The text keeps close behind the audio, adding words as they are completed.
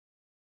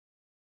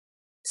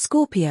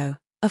Scorpio,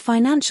 a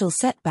financial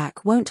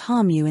setback won't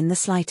harm you in the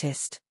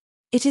slightest.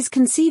 It is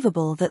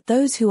conceivable that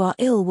those who are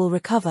ill will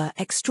recover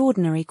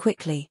extraordinarily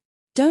quickly.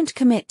 Don't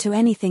commit to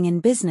anything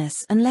in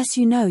business unless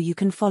you know you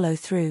can follow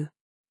through.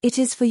 It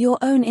is for your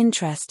own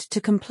interest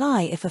to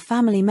comply if a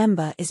family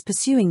member is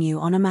pursuing you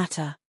on a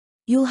matter.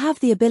 You'll have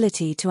the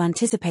ability to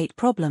anticipate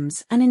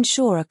problems and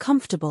ensure a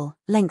comfortable,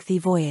 lengthy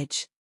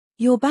voyage.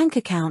 Your bank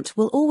account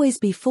will always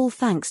be full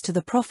thanks to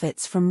the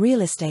profits from real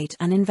estate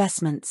and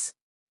investments.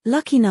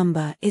 Lucky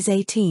number is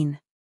 18.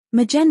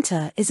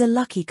 Magenta is a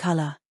lucky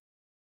color.